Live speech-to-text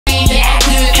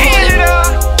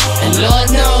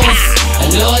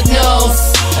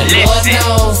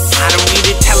Listen, I don't need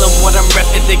to tell them what I'm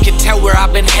reppin'. They can tell where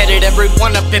I've been headed.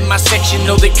 Everyone up in my section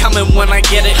know they coming when I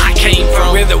get it. I came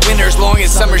from where the winter's long and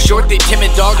summer's short. They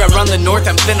timid dog, I run the north,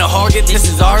 I'm finna hog it. This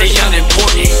is ours, they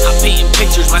unimportant. I'm painting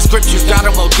pictures, my scriptures got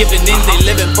them all given in. They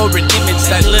living for an image,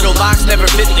 that little box never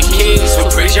fit the king. So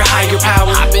praise your higher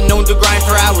power. I've been known to grind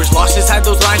for hours, lost inside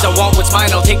those lines. I want what's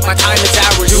mine, I'll take my time, it's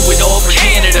ours. Do it all for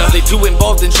Canada. They too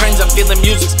involved in trends, I'm feeling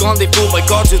music's gone. They fooled by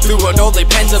gods who threw out all they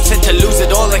pens. I'm sent to lose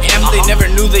it all like M. They never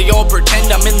knew, they all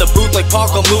pretend. I'm in the booth like Paul,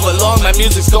 I'll move along, my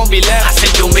music's gonna be left. I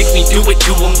said don't make me do it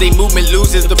to them. They movement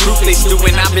loses the proof they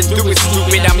stewing. I've been through it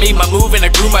stupid, I made my move and I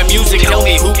grew my music. Tell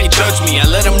me who can judge me, I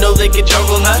let them know they can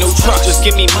juggle nuts. No trust, just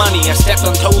give me money, I stepped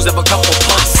on toes of a couple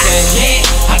punks. Yeah,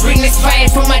 I bring this fire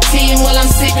for my team while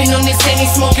I'm sipping on this Henny,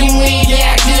 smoking weed.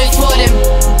 Yeah, I do it for them.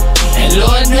 And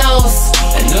Lord knows,